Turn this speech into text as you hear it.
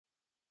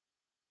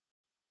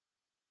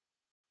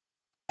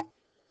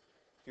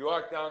If you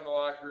walk down the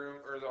locker room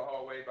or the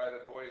hallway by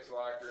the boys'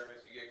 locker room,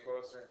 as you get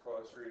closer and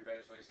closer, you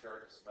eventually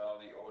start to smell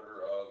the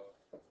odor of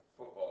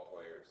football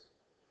players.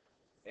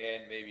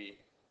 And maybe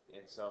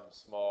in some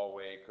small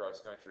way,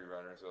 cross-country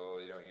runners,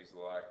 although they don't use the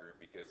locker room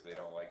because they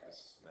don't like the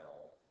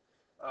smell.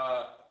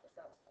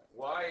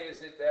 Why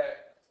is it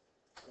that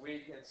we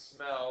can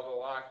smell the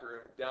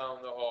locker room down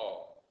the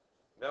hall?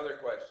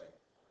 Another question.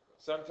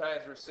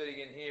 Sometimes we're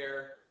sitting in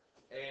here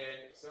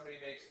and somebody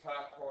makes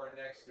popcorn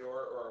next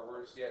door, or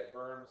worse yet,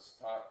 burns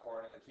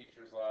popcorn in the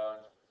teacher's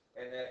lounge,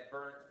 and that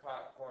burnt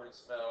popcorn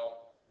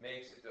smell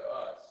makes it to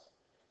us.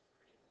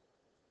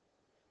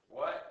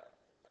 What?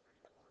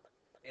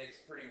 It's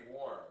pretty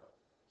warm.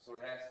 So it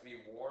has to be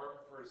warm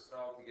for the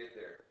smell to get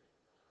there.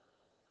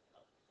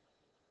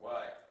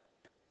 Why?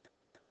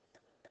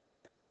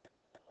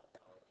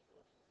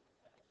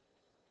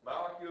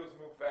 Molecules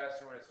move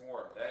faster when it's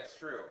warm. That's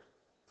true.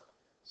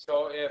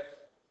 So if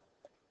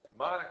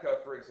Monica,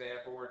 for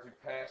example, were to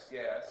pass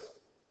gas,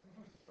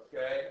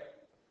 okay?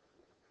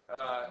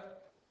 I'm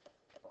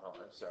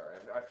sorry.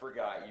 I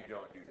forgot you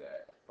don't do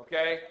that.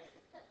 Okay?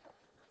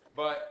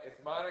 But if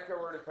Monica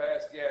were to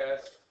pass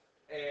gas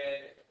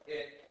and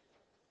it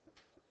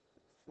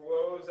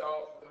flows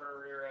out from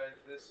her rear end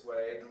this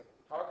way,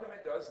 how come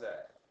it does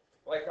that?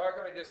 Like, how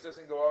come it just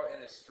doesn't go out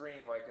in a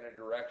stream, like in a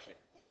direction?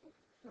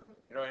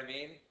 You know what I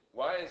mean?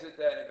 Why is it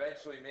that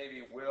eventually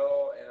maybe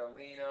Will and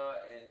Alina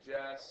and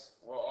Jess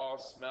will all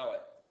smell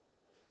it?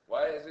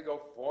 Why does it go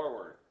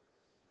forward?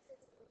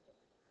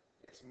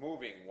 It's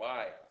moving.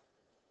 Why?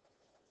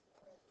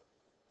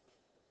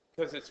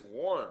 Because it's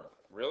warm.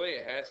 Really?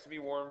 It has to be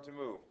warm to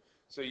move.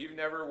 So you've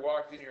never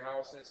walked in your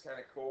house and it's kind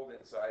of cold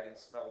inside and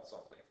smelled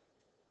something.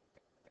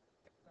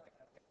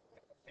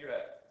 You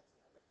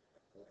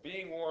have.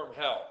 Being warm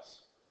helps.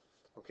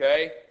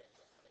 Okay?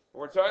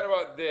 When we're talking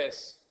about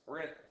this,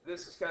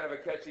 this is kind of a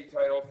catchy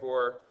title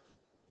for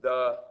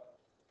the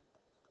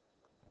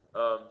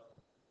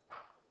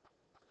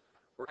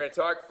we're going to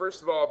talk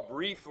first of all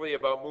briefly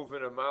about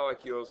movement of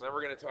molecules, and then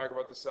we're going to talk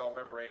about the cell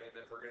membrane, and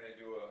then we're going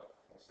to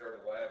we'll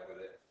start a lab with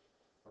it.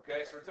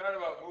 Okay, so we're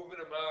talking about movement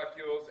of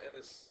molecules, and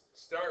this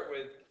start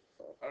with,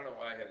 I don't know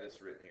why I have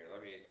this written here. Let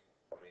me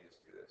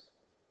just do this.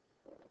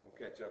 We'll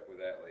catch up with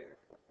that later.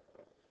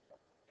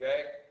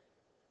 Okay,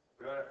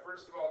 we're going to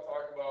first of all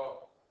talk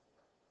about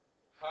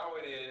how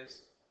it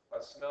is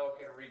a smell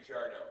can reach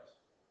our nose.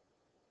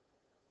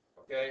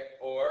 Okay,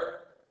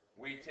 or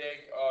we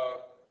take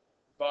a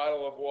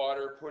bottle of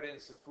water, put in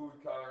some food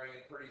coloring,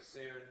 and pretty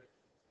soon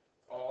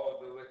all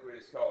of the liquid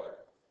is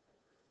colored.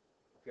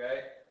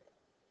 Okay?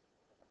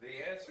 The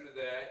answer to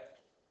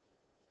that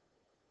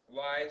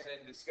lies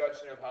in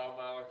discussion of how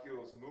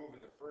molecules move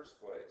in the first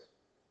place.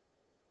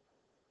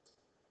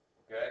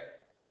 Okay?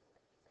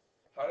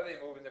 How do they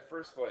move in the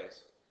first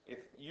place? If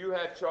you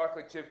have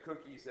chocolate chip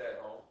cookies at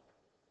home,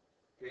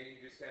 okay, you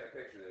can just kind of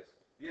picture this.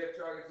 If you have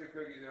chocolate chip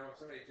cookies at home,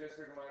 somebody just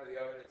took them out of the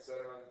oven and set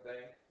them on the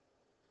thing,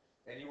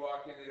 and you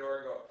walk in the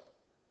door and go,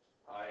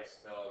 I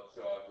smell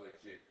chocolate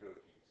chip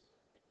cookies.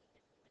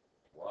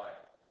 Why?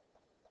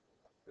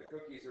 The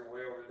cookies are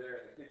way over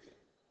there in the kitchen.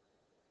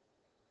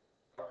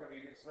 How come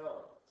you can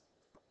smell them?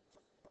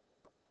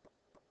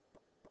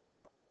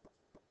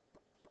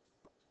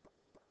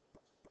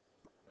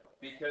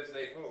 Because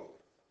they move.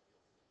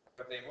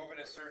 But they move in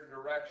a certain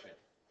direction.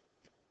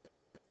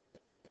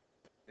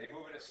 They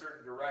move in a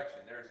certain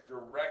direction. There's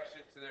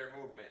direction to their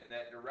movement, and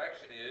that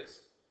direction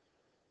is,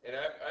 and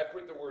I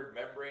put the word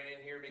membrane in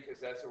here because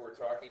that's what we're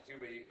talking to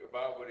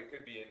about, but it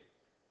could be in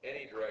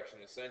any direction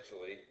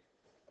essentially.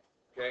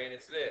 Okay, and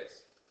it's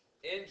this.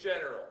 In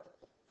general,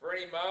 for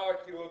any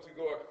molecule to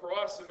go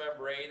across the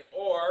membrane,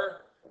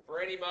 or for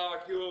any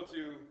molecule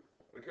to,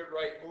 we could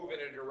write move in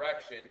a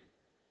direction,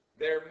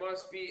 there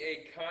must be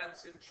a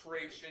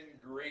concentration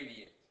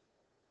gradient.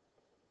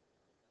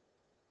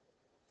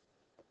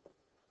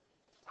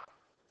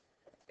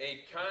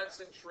 A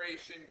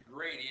concentration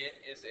gradient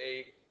is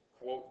a,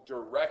 quote,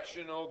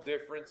 directional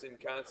difference in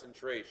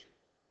concentration.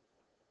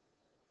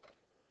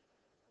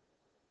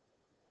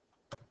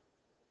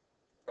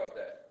 About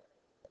that.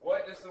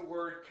 What does the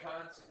word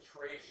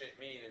concentration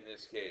mean in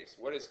this case?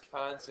 What is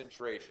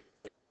concentration?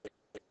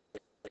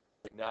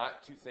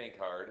 Not to think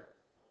hard.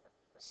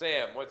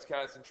 Sam, what's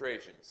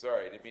concentration?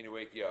 Sorry, I didn't mean to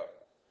wake you up.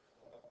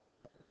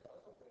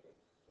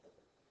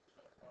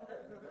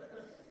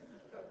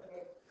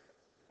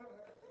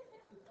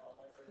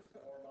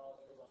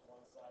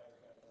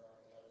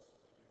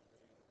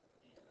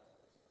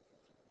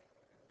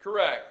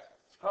 Correct.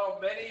 How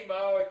many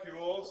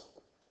molecules?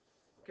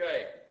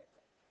 Okay.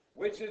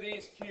 Which of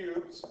these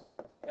cubes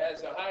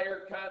has a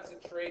higher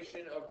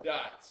concentration of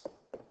dots?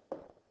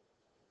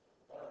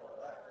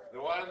 The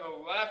one on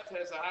the left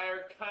has a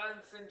higher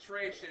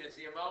concentration. It's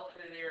the amount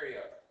in an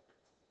area.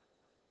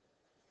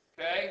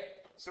 Okay?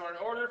 So in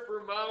order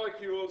for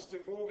molecules to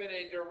move in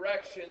a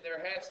direction,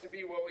 there has to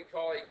be what we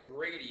call a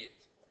gradient.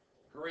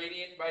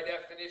 Gradient, by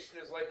definition,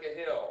 is like a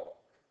hill.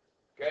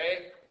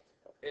 Okay?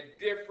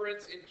 A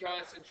difference in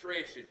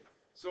concentration.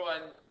 So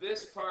on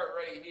this part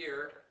right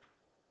here,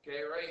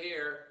 okay, right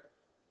here,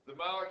 the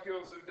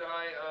molecules of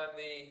dye on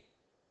the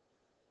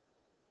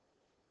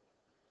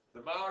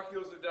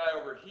molecules of dye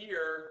over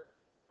here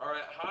are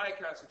at high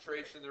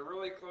concentration. They're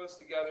really close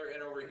together,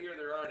 and over here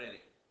there aren't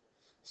any.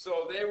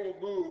 So they will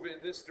move in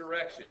this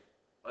direction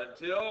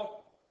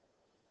until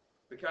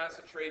the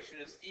concentration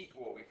is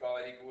equal. We call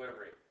it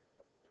equilibrium.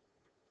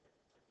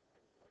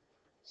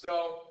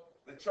 So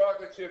the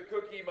chocolate chip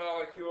cookie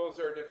molecules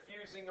are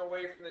diffusing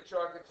away from the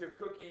chocolate chip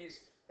cookies,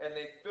 and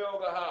they fill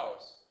the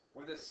house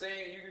with the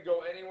same. You could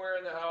go anywhere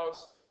in the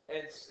house, and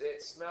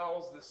it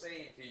smells the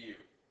same to you.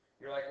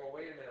 You're like, well,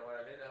 wait a minute. When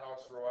I'm in the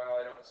house for a while,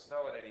 I don't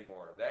smell it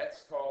anymore.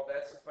 That's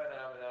a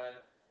phenomenon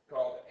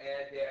called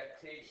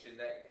adaptation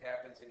that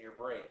happens in your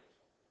brain.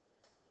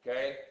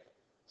 Okay?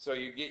 So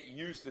you get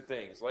used to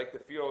things, like the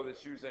feel of the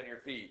shoes on your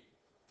feet.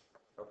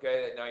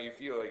 Okay? That now you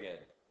feel again,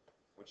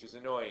 which is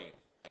annoying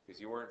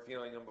because you weren't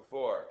feeling them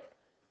before.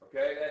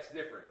 Okay? That's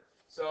different.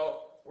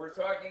 So we're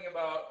talking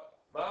about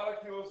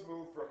molecules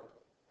move from,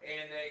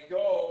 and they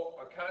go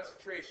a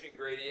concentration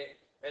gradient,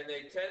 and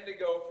they tend to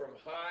go from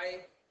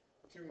high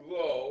to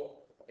low,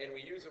 and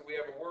we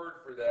have a word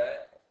for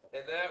that,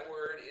 and that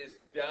word is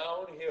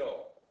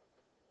downhill.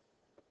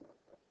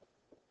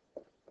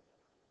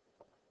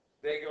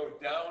 They go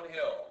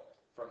downhill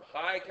from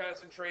high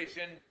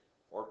concentration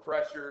or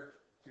pressure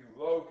to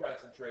low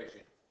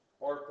concentration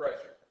or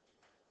pressure.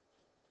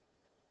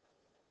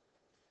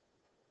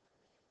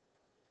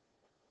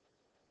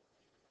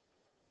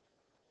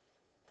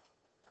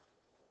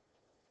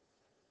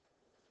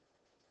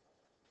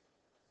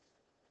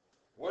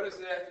 What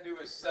does it have to do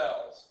with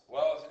cells?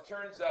 Well, as it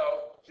turns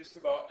out, just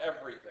about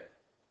everything.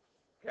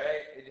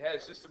 Okay? It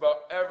has just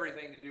about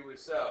everything to do with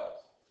cells.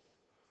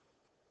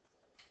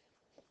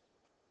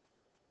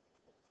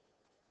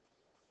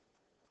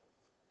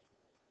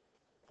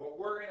 What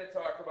we're going to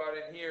talk about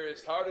in here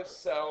is how do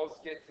cells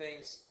get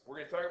things, we're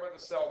going to talk about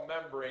the cell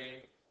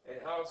membrane and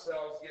how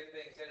cells get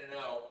things in and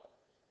out.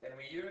 And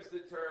we use the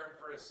term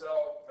for a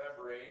cell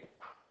membrane.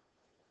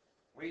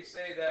 We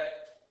say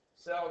that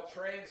cell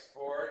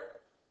transport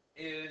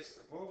is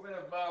movement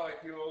of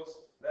molecules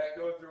that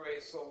go through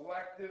a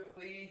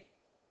selectively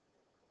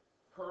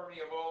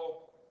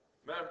permeable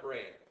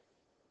membrane.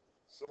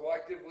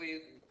 Selectively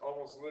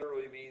almost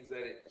literally means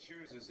that it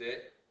chooses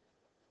it,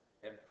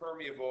 and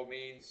permeable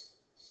means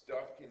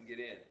stuff can get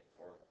in,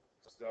 or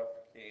stuff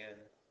can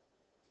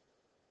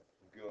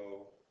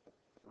go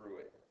through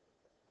it.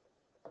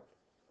 So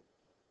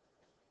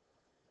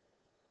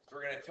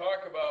we're going to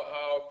talk about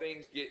how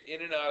things get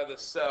in and out of the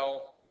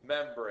cell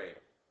membrane.